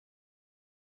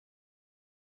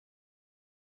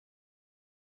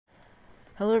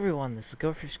Hello everyone, this is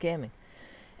Gofish Gaming,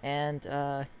 and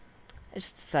I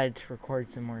just decided to record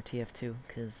some more TF2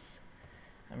 because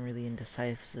I'm really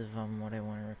indecisive on what I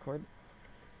want to record.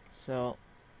 So,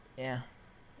 yeah,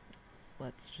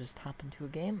 let's just hop into a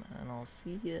game and I'll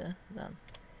see you then.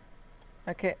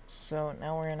 Okay, so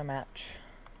now we're in a match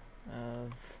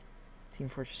of Team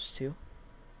Fortress 2.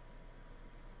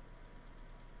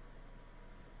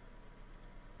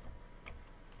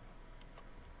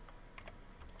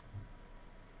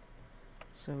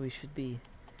 So we should be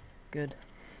good.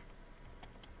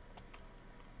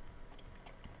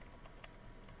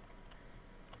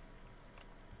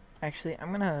 Actually,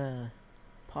 I'm gonna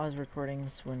pause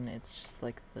recordings when it's just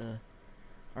like the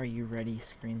 "Are you ready"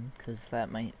 screen, because that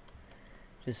might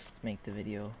just make the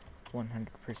video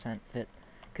 100% fit.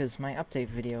 Because my update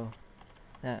video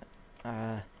that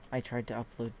I tried to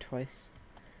upload twice,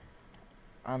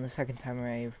 on the second time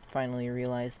I finally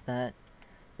realized that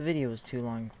the video was too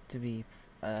long to be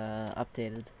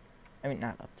updated. I mean,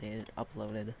 not updated,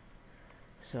 uploaded.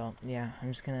 So, yeah,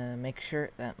 I'm just gonna make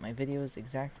sure that my video is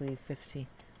exactly 15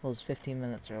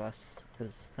 minutes or less,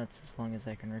 because that's as long as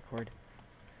I can record.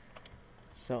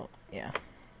 So, yeah.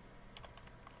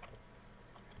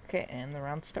 Okay, and the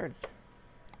round started.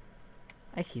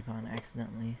 I keep on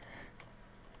accidentally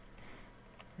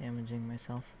damaging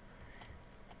myself.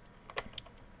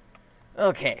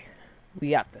 Okay, we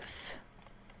got this.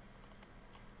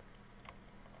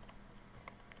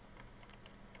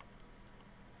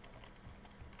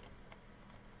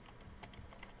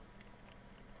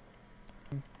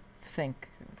 I think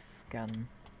I've gotten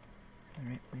the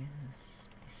right way to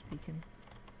be speaking.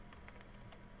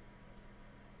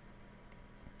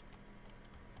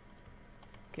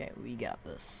 Okay, we got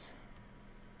this.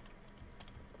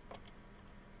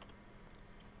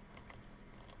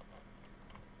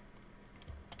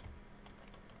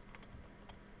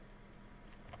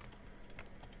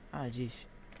 Ah, geez.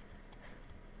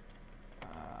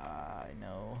 I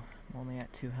know. I'm only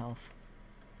at 2 health.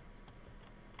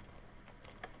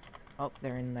 Oh,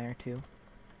 they're in there too.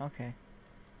 Okay.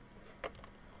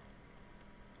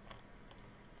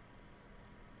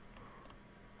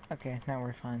 Okay, now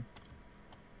we're fine.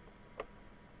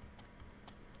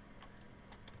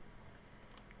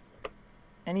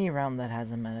 Any round that has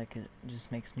a medic, it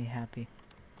just makes me happy.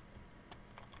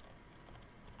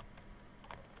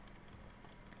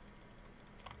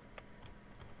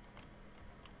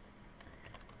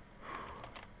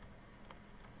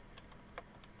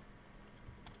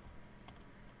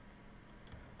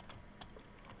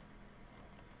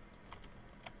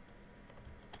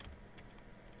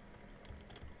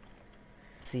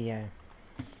 See, I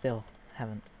still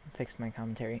haven't fixed my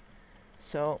commentary.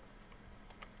 So,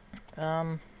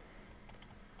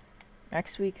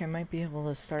 next week I might be able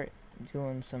to start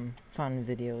doing some fun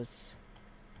videos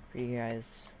for you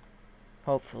guys.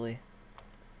 Hopefully.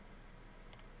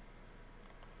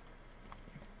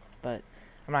 But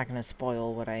I'm not gonna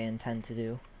spoil what I intend to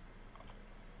do.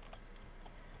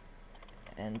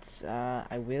 And,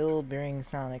 I will bring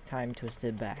Sonic Time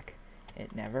Twisted back.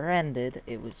 It never ended,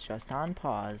 it was just on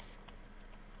pause,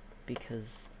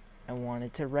 because I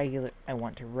want to regularly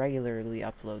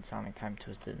upload Sonic Time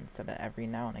Twisted instead of every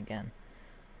now and again.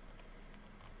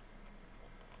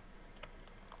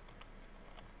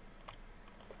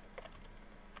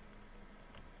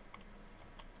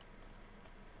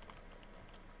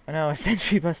 Oh no, a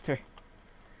Sentry Buster!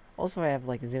 Also, I have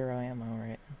like 0 ammo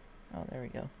right now. Oh, there we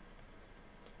go.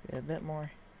 Just get a bit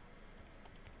more.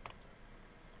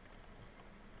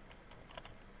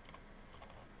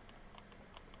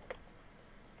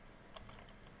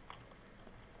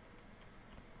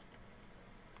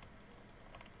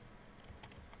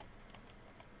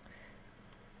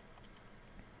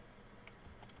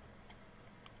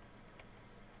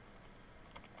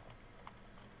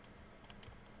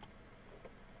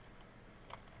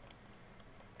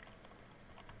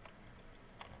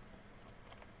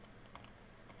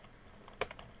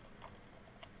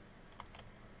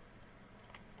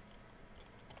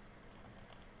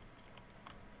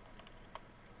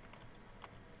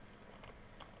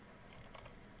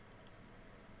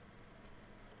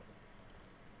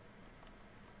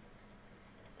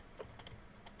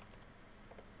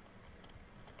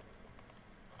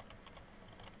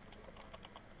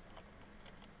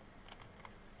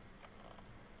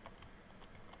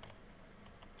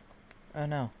 Oh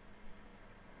no.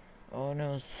 Oh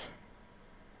noes.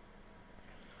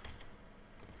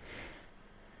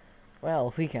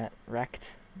 Well, we got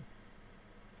wrecked.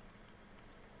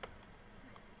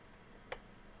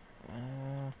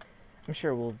 I'm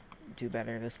sure we'll do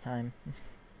better this time.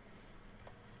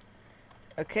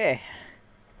 Okay.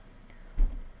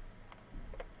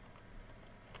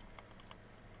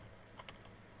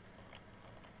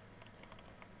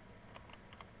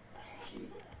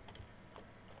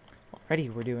 Already,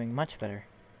 we're doing much better.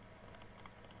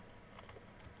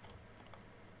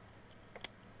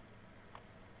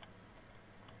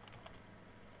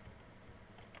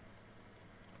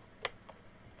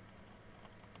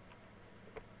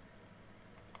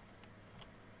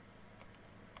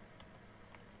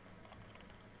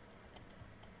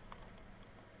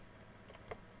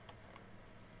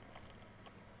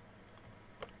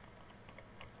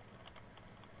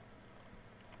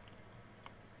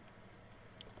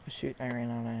 Shoot, I ran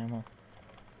out of ammo.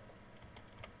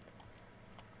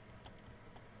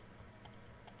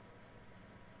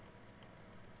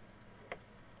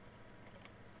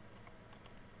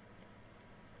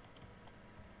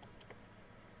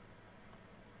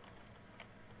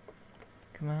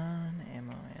 Come on,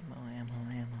 ammo, ammo, ammo,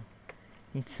 ammo.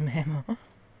 Need some ammo.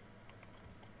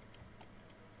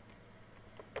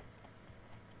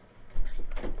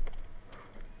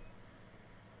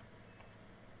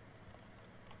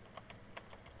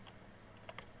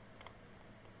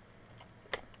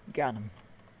 Got him.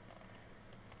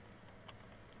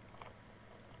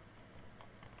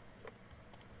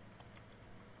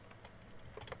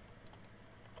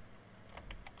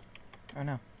 Oh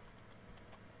no.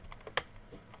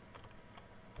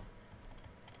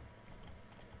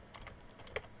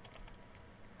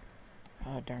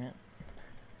 Oh darn it.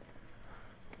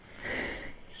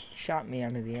 He shot me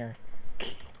out of the air.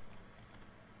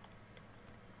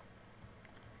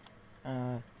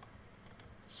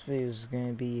 This video is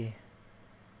gonna be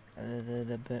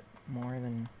edited a bit more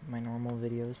than my normal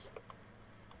videos.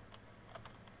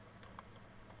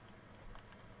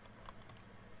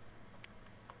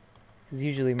 Because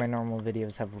usually my normal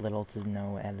videos have little to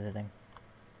no editing.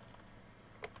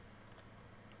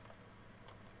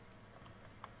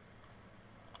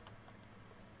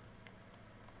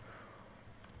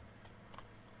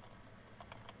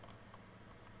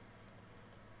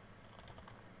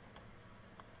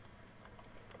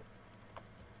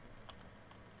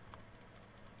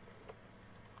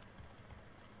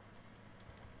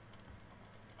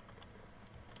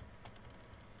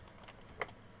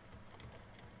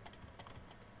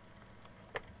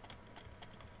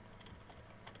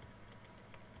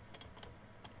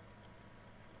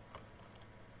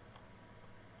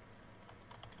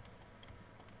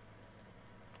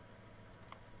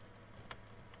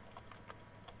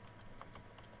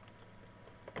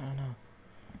 Oh no.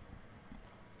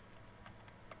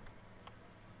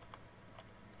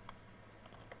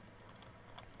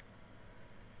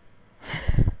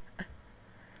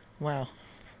 Wow.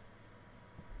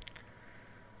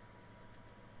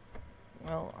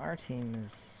 Well, our team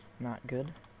is not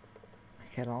good,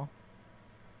 like at all.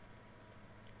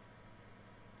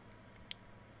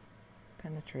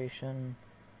 Penetration,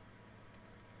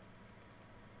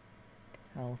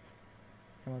 health,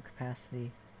 ammo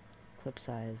capacity, clip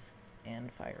size,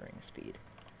 and firing speed.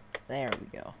 There we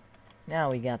go.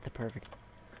 Now we got the perfect.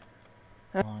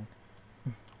 Long.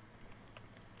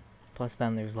 Plus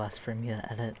then there's less for me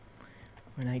to edit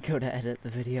when I go to edit the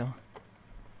video.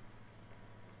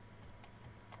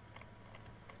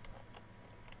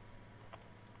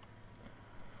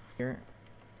 Here.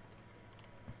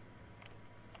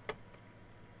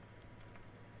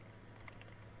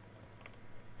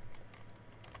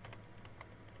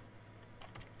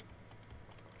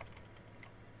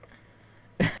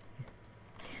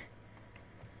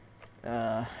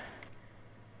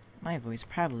 My voice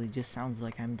probably just sounds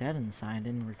like I'm dead inside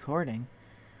in recording.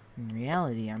 In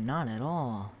reality, I'm not at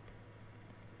all.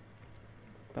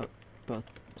 Both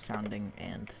sounding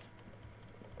and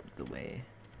the way,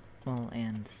 well,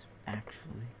 and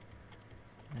actually,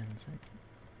 and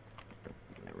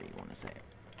whatever you want to say.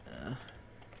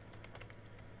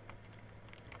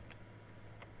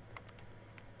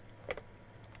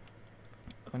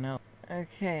 Oh no.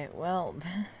 Okay, well,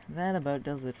 that about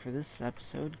does it for this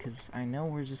episode, because I know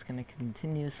we're just going to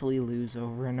continuously lose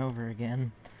over and over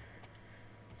again.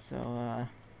 So,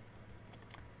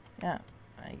 yeah,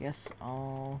 I guess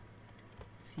I'll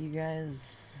see you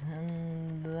guys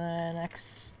in the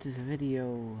next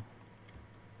video.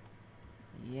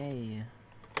 Yay.